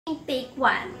Take 1.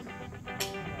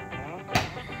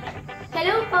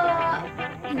 Hello po!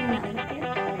 Ano na ulit?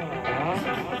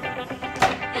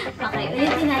 Okay,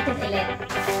 ulitin natin ulit.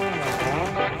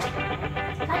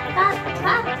 Cut!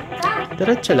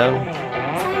 Diretso lang.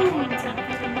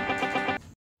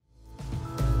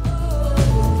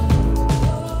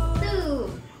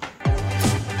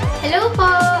 Hello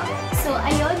po! So,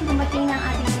 ayun, dumating na ang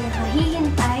ating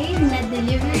pinakahihintay na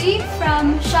delivery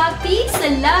from Shopee.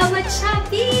 Salamat,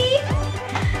 Shopee!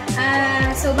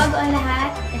 So, bago ang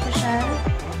lahat, ito siya.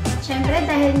 Siyempre,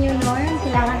 dahil new norm,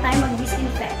 kailangan tayo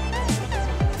mag-disinfect.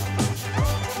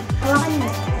 Hawakan nyo.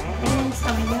 Tingnan yung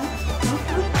stomach nyo.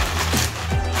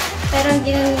 Pero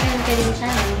ginagawa ka din siya.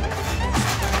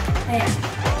 Ayan.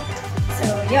 So,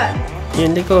 yun.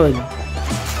 Yung likod.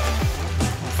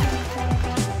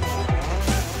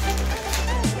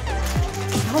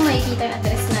 Ako makikita yung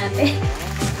address natin.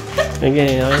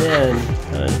 Okay, okay na yan.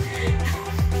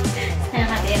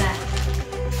 Nakatira.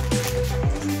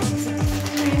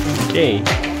 Okay.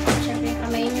 Siyempre yung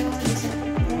kamay nyo.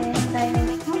 Then tayo.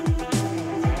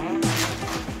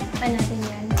 Pa natin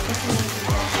yan. Kasi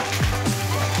nakikita.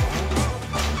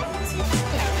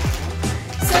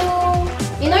 So,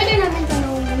 in-order namin ito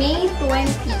noong May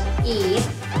 28.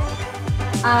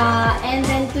 And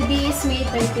then today is May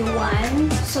 31.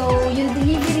 So, yung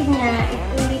delivery niya, it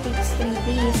only takes 3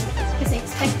 days. Kasi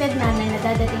expected namin na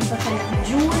dadating pa siya ng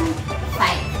June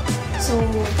 5. So,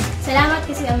 salamat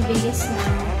kasi ang bilis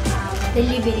ng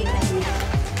delivery time niya.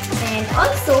 And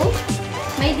also,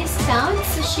 may discount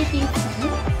sa shipping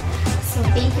fee. So,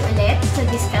 thank you ulit sa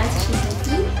discount sa shipping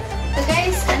fee. So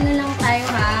guys, ano lang tayo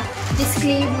ha,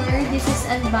 disclaimer, this is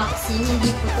unboxing,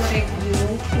 hindi po to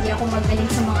review. Hindi ako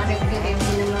magaling sa mga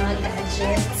review ng mga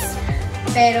gadgets.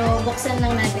 Pero, buksan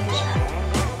lang natin siya.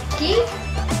 Okay?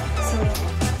 So,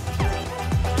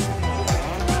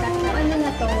 ang ano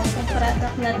na to, ang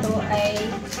product na to ay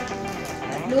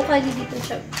locally dito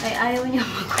siya, ay ayaw niya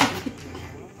mag-open.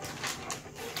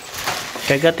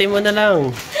 Kagatin mo na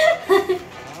lang.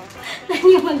 Ayaw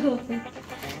niya mag-open.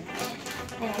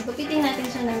 Ayan, gupitin natin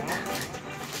siya ng tama.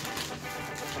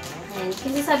 Ayan,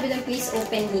 kasi sabi doon, please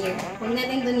open here. Huwag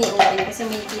natin doon i-open kasi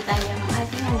may kita niya ang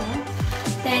ating ano.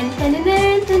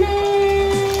 Tan-tan-tan-tan!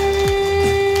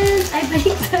 Ay,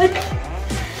 baliktad!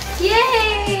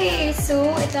 Yay!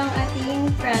 So, ito ang ating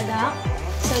product.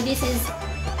 So, this is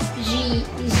hindi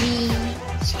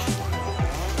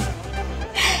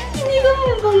ko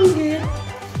mabanggit.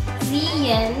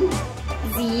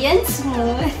 Zhiyun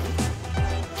Smooth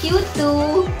Q2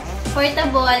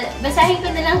 Portable. Basahin ko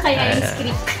na lang kaya yung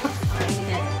script ko.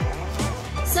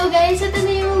 So guys, ito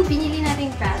na yung binili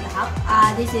nating product.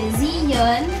 This is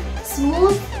Zhiyun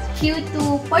Smooth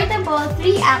Q2 Portable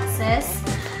 3-axis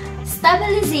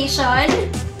Stabilization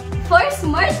for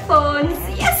Smartphones.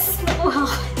 Yes! Nakuha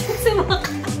ko.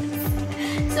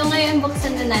 So ngayon,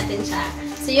 buksan na natin siya.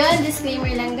 So yun, disclaimer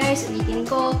lang guys. Ulitin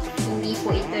ko, hindi po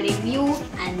ito review.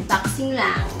 Unboxing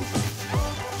lang.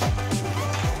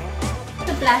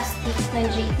 Ito plastic ng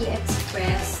JT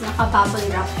Express. Naka-bubble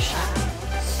wrap siya.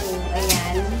 So,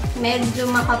 ayan.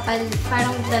 Medyo makapal.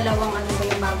 Parang dalawang ano ba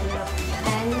yung bubble wrap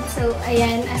yan. So,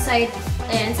 ayan. Aside,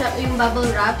 ayan. So, yung bubble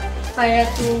wrap para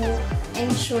to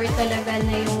ensure talaga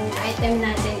na yung item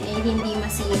natin ay hindi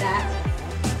masira.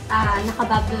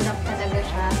 Naka-bubble wrap talaga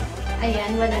siya.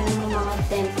 Ayan, wala namang mga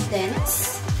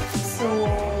dents. So,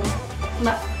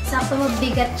 sakto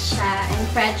mabigat siya and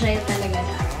fragile talaga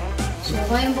siya. So,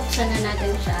 ngayon buksan na natin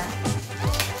siya.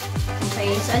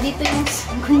 Okay, so andito yung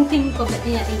gunting ko. Ba't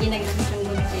di natin ginagamit yung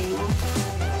gunting?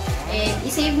 And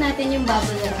i-save natin yung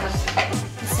bubble wrap.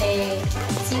 Kasi,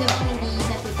 sino po hindi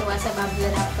natutuwa sa bubble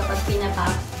wrap kapag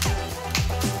pinapop?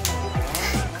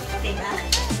 Diba?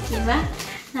 Diba?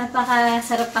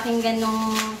 Napakasarap pakinggan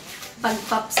nung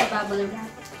pag-pop sa bubble wrap.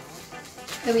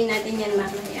 Gawin natin yan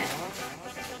mamaya.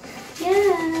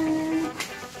 Yan!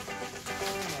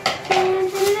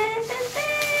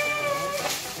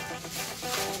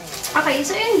 Okay,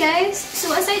 so yun guys.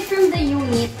 So aside from the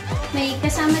unit, may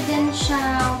kasama din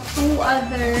siya 2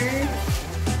 other...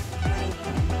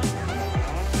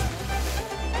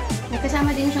 May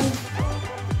kasama din siyang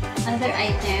other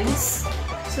items.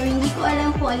 So, hindi ko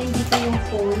alam kung alin dito yung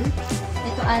pole.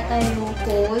 Ito ata yung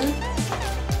pole.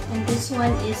 And this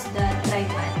one is the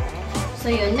tripod. So,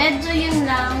 yun. Medyo yun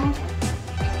lang.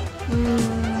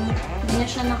 Hindi na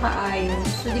siya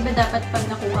nakaayos. So, di ba dapat pag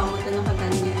nakuha mo ito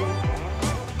nakaganyan?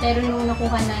 Pero nung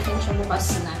nakuha natin siya,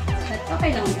 bukas na. But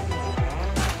okay lang yun.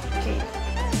 Okay.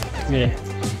 Yeah.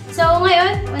 So,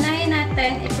 ngayon, unahin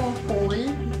natin itong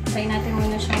pole. Try natin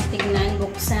muna siyang tignan,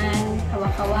 buksan,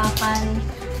 hawak-hawakan,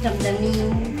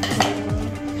 damdamin.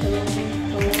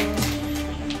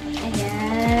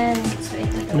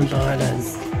 Anong pangalan?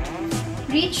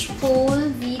 Reach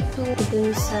Pole V2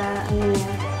 dun sa ano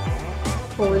niya.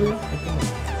 Pole.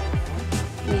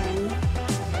 Yan.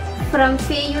 From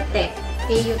Feyutech.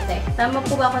 Feyutech. Tama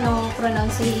po ba ako ng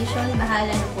pronunciation?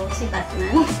 Bahala na po si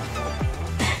Batman.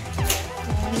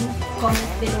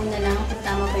 Comment below na lang kung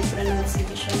tama ba yung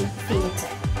pronunciation ng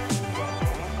Feyutech.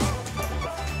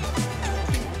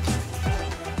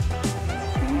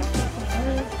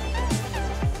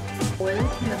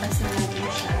 Labas na natin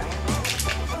siya.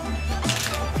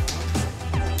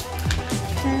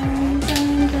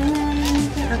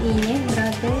 Ang init,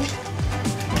 grabe. Okay.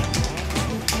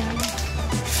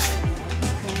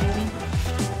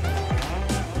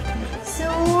 So,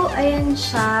 ayan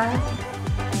siya.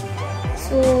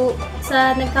 So,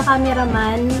 sa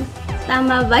nagka-cameraman,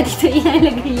 tama ba dito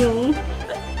ilalagay yung...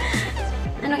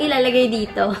 Anong ilalagay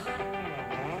dito?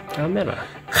 Camera.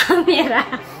 Camera.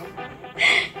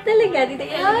 Talaga, dito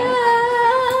yeah!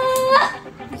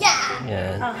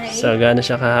 Yan. Okay. So, gaano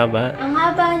siya kahaba? Ang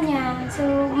haba niya.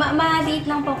 So, maliit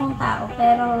lang po kung tao.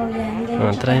 Pero, yan. Ganyan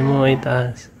siya Try mo kahaba.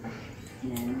 itaas.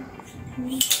 Yan.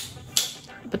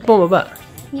 Ba't bumaba?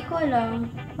 Hindi ko alam.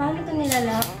 Paano ito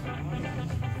nilalak?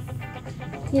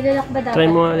 Nilalak ba dapat? Try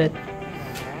mo ulit.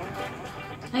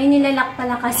 Ay, nilalak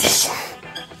pala kasi siya.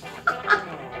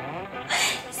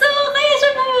 So, kaya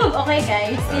siya pa-move. Okay,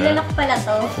 guys. Nilalak pala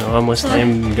to. So, kamusta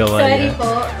yung gawa Sorry niya?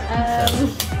 po.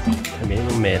 Sabihin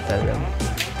mo metal lang.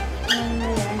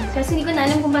 Ayan. Kasi hindi ko na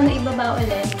alam kung paano ibaba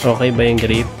ulit. Okay ba yung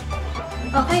grip?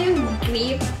 Okay yung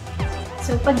grip.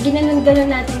 So, pag ginanon-ganon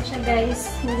natin siya,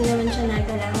 guys, hindi naman siya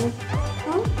nagalaw.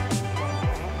 Hmm?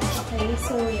 Okay,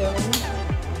 so yun.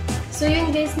 So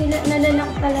yun, guys, nalalak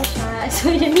pala siya.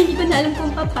 So yun, hindi ko na alam kung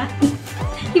paano.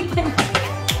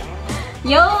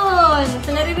 Yun! So,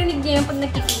 naririnig niya yung pag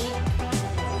nakikinig.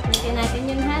 Lagyan natin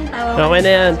yun, Han. Okay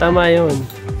na yan. Tama yun.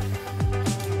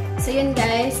 So yun,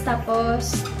 guys.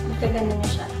 Tapos, gagano na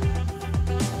siya.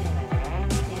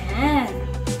 Yan.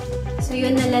 So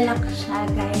yun, nalalak siya,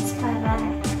 guys. Para,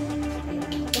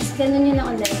 tapos ganun yun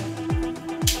lang ulit.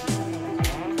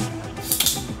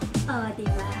 Oh,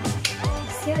 diba?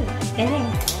 So yun. Galing.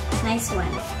 Nice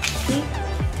one. Okay?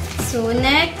 So,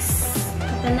 next.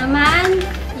 Ito naman,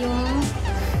 yung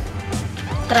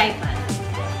tripod.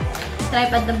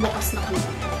 Tripod na bukas na kuno.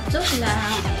 Joke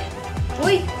lang.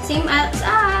 Uy! Same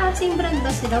brand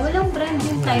ba sila? Walang brand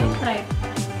yung tripod.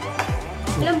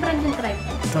 Walang brand yung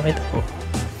tripod. Pakita po.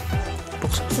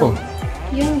 Buksan po. So,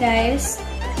 yun guys.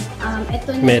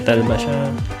 Ito na Metal yung ba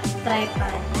siya?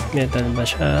 tripod. Metal ba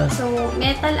siya? So,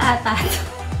 metal ata.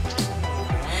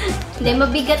 Hindi,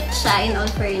 mabigat siya in all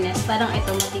fairness. Parang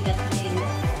ito, mabigat din.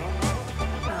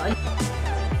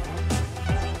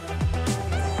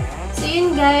 So,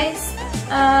 yun guys.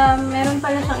 Meron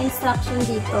pala siyang instruction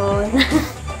dito.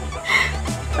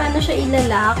 Paano siya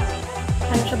ilalak?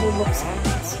 Paano siya bubuksan?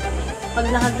 So, pag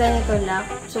nakaganito lock,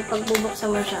 so pag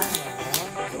bubuksan mo siya,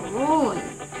 yun.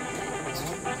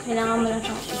 Kailangan mo lang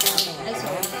siyang i-lock. Ay,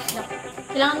 sorry.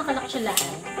 Kailangan nakalak siya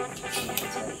lahat.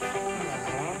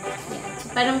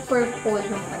 Parang purple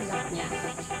yung pag-lock niya.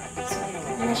 So,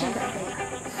 hindi na siya gagawin.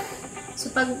 So,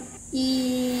 pag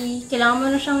kailangan mo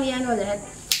na siyang iyan ulit.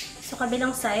 So,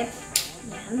 kabilang side.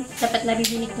 Yan. Dapat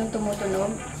naririnig yung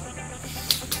tumutunog.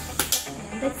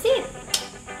 And that's it.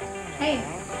 Okay.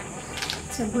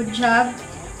 So, good job.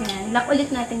 Yan. Lock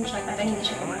ulit natin siya para hindi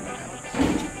siya gumagalaw.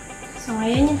 So,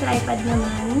 ngayon yung tripod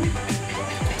naman.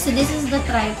 So, this is the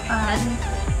tripod.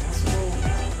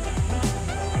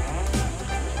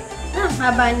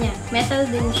 Haba niya. Metal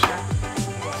din siya.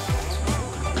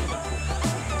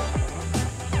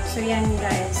 So, yan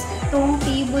guys. Itong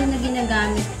cable na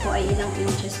ginagamit ko ay ilang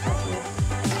inches pa to.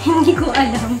 Hindi ko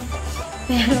alam.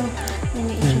 Pero,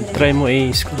 yan yung issue. Try mo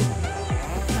i-screw.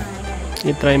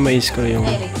 I-try mo i-screw yung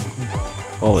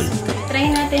hole. So, try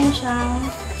natin siyang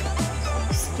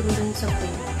screw dun sa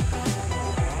hole.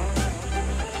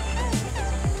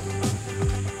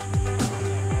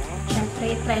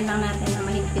 Siyempre, try lang natin na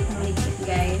mahigpit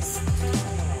guys.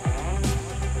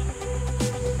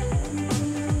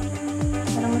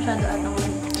 Parang masyado atang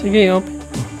sige, open.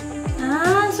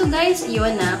 So guys,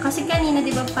 yun na. Kasi kanina,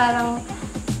 di ba, parang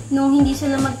nung hindi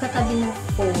sila magkatabi ng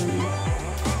phone,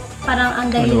 parang ang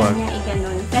dahilan niya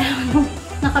i-ganon. Pero nung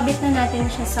nakabit na natin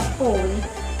siya sa phone,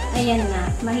 ayan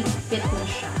na, mahigpit na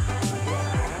siya.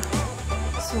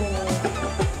 So,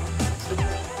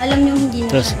 alam niyo hindi na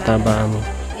siya. Tapos taba mo.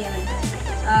 Ayan.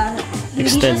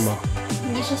 Extend mo.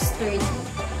 Hindi siya sturdy.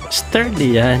 Sturdy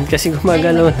yan, kasi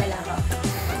gumagalaw na.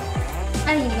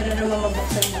 Ay, hindi ko naman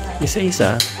mabuksan na tayo. Isa-isa.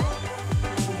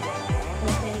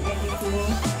 Open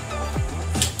everything.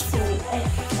 So, ay,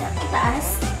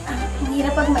 taas. Hindi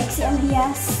hirap pag maiksi ang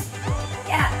bias.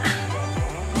 Yeah!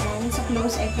 And so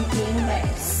close everything,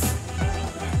 guys.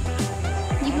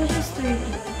 Hindi ba siya sturdy?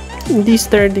 Hindi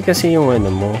sturdy kasi yung ano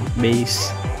mo,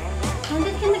 base.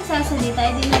 Hanggat ka nagsasalita,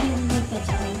 hindi narinig ka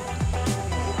dyan.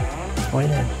 Okay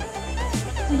na.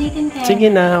 Ulitin ka. Sige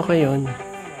na, okay yun.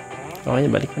 Okay,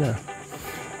 balik ko na.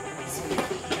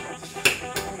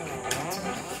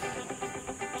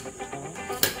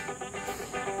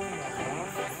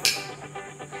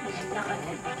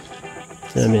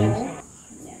 Amen.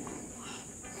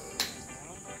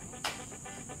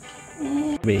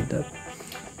 Wait up.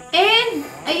 And,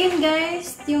 ayun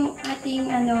guys, yung ating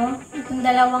itong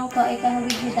dalawang to ay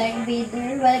kahawig ni Darth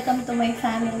Vader. Welcome to my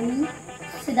family.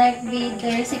 Si Darth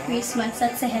Vader, si Christmas,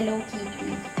 at si Hello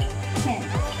Kitty. Yan.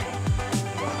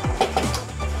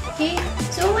 Okay,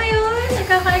 so ngayon,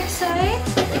 nakaka-excite?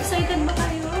 Excited ba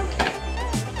kayo?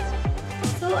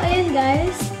 So, ayun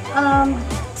guys,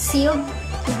 sealed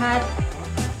lahat.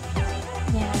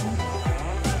 Yan.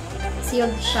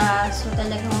 Sealed siya. So,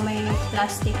 talagang may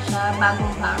plastic siya.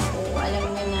 Bagong-bago. Alam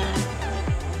niyo na,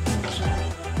 ano siya,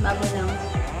 bago lang.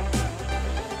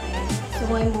 Okay. So,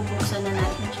 ngayon bubuksan na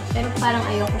natin siya. Pero parang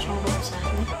ayoko siyang buksan.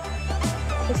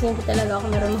 Kasi hindi talaga ako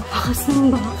meron magpakas ng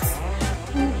box.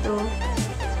 Ano ito?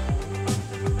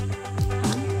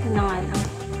 Ito na nga lang.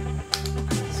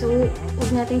 So,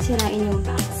 huwag natin sirain yung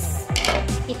box.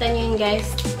 Kita nyo yun guys,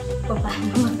 kung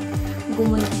paano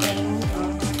gumunting.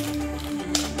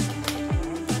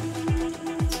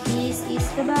 This is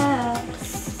the box.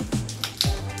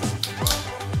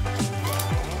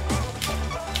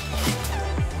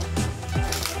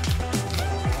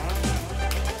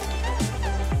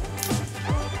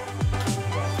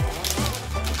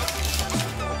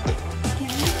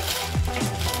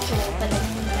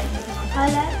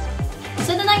 Kalat.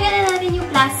 So, tatanggalin natin yung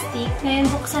plastic. Ngayon,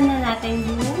 buksan na natin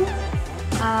yung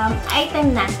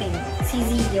item natin. Si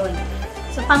Zhiyun.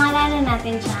 So, pangalanan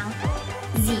natin siyang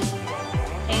Z.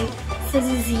 Okay? So,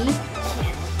 Z.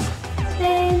 Yan.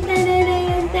 Ten, ten,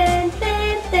 ten, ten,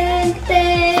 ten, ten,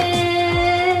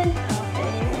 ten.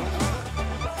 Okay.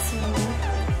 So,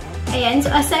 ayan. So,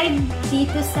 aside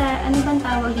dito sa, ano bang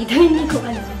tawag dito? Hindi ko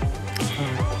alam.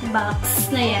 Box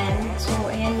na yan. So,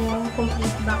 ayan yung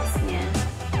complete box niya.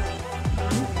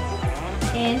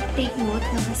 And take note,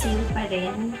 nakasil pa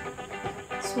rin.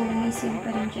 So, may seal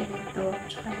pa rin siya dito.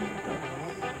 Tsaka dito.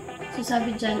 So,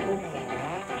 sabi dyan, open.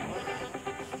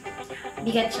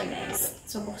 Bigat siya, guys.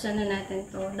 So, buksan na natin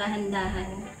to.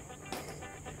 Dahan-dahan.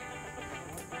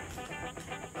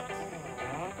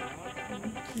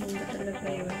 Hindi ba talaga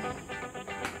yun?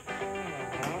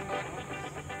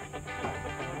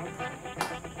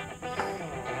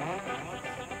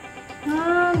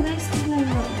 Guys, tignan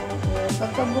mo.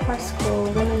 Pagkabukas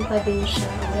ko, ganun pa din siya.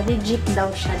 Legit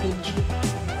daw siya, legit.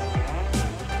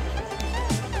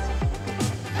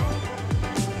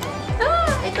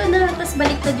 Ito na. Tapos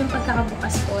baliktad yung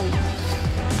pagkakabukas ko.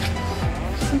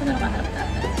 Saan ba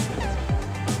nakaharap-tapan?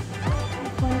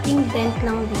 Konting dent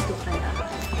lang dito pala.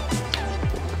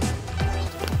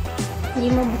 Hindi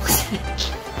mabuksan.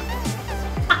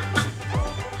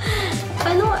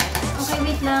 Paano? Okay,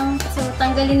 wait lang. So,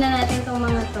 tanggalin na natin itong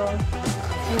mga to.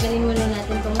 Tanggalin muna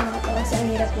natin itong mga to kasi ang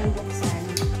hirap yung buksan.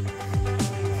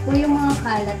 Kung yung mga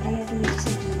kalat, ang ito dito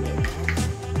sa gilid.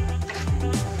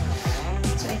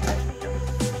 So, ito.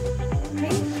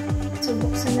 Okay? So,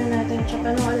 buksan na natin.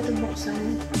 Tsaka ano ka ito buksan?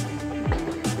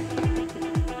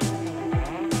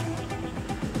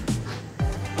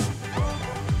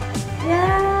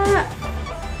 Yeah!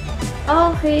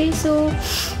 Okay, so,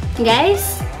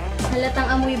 guys, halatang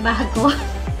amoy bago.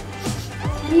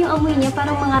 Ano yung amoy niya?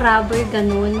 Parang mga rubber,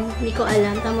 ganun. Hindi ko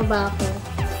alam. Tama ba ako?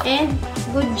 And,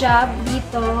 good job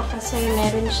dito kasi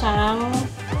meron siyang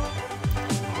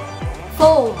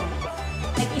foam.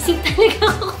 Nag-isip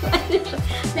talaga ako kung ano siya.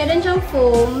 Meron siyang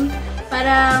foam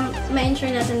para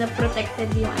ma-ensure natin na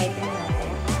protected yung item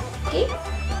natin. Okay?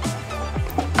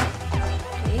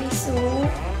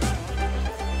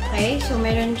 Okay, so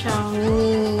meron siyang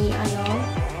mini,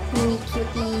 mini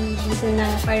cutie dito na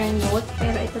parang note.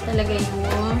 Pero ito talaga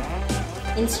yung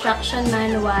instruction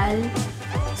manual.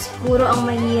 Siguro ang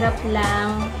mahirap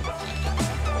lang.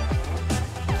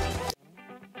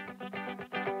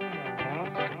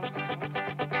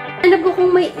 Alam ko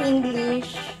kung may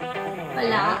English.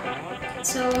 Wala.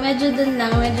 So, medyo dun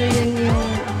lang. Medyo yun yung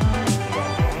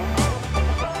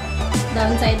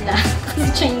downside lang. Kasi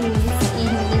Chinese.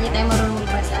 Hindi tayo marunong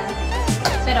magbasa.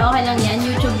 Pero okay lang yan.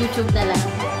 YouTube na lang.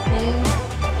 Okay?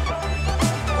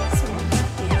 So,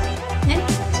 yan.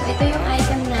 So, ito yung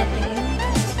item natin.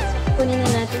 Kunin na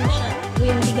natin siya. Uy,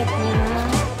 ang bigat niya.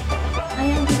 Ay,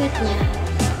 ang bigat niya.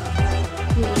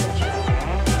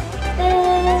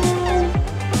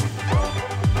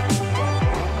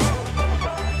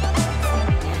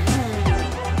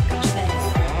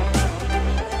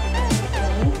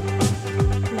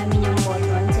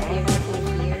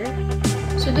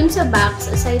 dun sa box,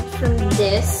 aside from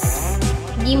this,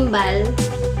 gimbal.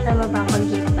 Tama ba ako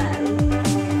gimbal?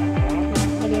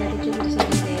 Lagyan natin dito sa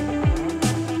gilid.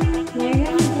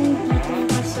 Meron din dito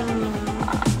kasama.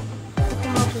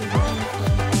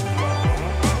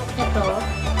 Ito.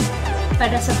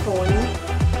 Para sa phone.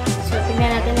 So,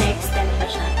 tignan natin na extend pa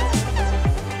siya.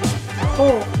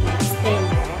 Ako, na-extend.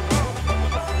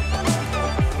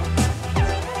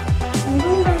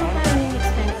 Hanggang ba parang yung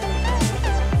extend ko?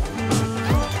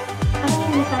 Parang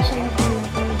hindi pa siya yung phone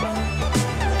natin.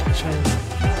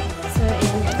 So,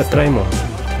 ayan. Try mo.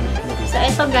 So,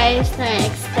 ito guys,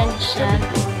 na-extend siya.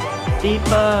 Di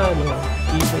pa, no?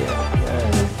 Di pa yan.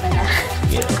 Ayun pala.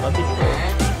 Sige, kapit mo.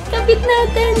 Kapit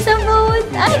natin sa phone.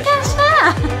 Ay,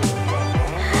 kasha!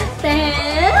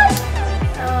 Then,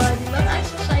 oh, di ba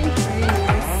kasha siya yung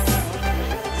furnace?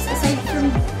 So, aside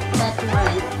from that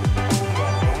one,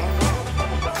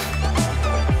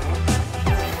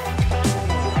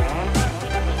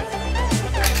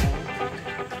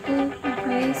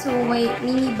 okay, so may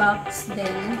mini box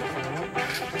din.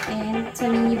 And sa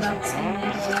mini box ay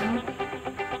meron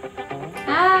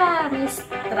may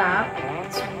strap.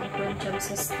 So, good job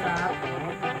sa strap.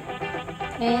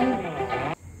 And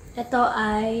ito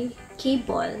ay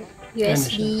cable.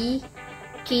 USB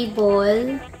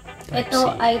cable.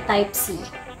 Ito ay Type-C.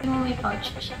 May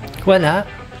pouch siya. Wala?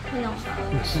 Walang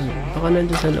pouch. Baka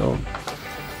nandun sa loob.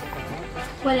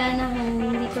 Wala na,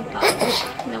 hindi ko pouch.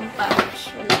 Walang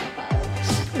pouch. Walang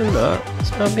pouch. Wala.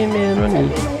 Sabi meron eh.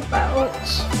 Sabi may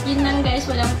pouch. Yun lang guys,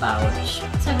 walang pouch.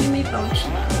 Sabi may pouch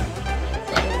na.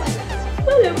 Pero wala.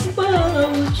 Walang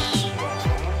pouch.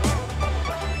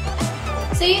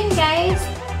 So yun guys.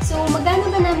 So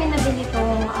magkano ba namin nabili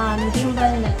itong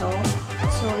gimbal na to?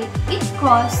 So it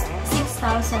cost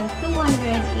 6,288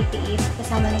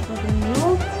 kasama na po dun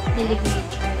yung delivery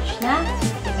charge na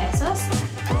 50 pesos.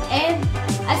 And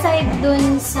aside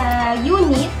dun sa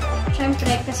unit,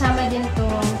 syempre kasama din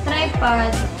itong tripod.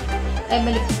 Ay,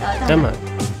 balik ito. Tama.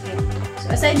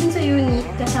 So aside dun sa unit,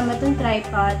 kasama itong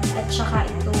tripod at saka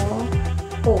itong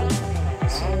phone.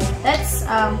 So that's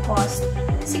cost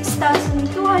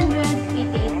 6,288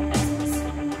 pesos.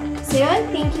 So yun,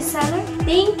 thank you seller.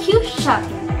 Thank you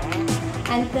Shopee.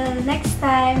 Until next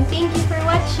time, thank you for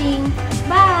watching.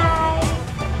 Bye!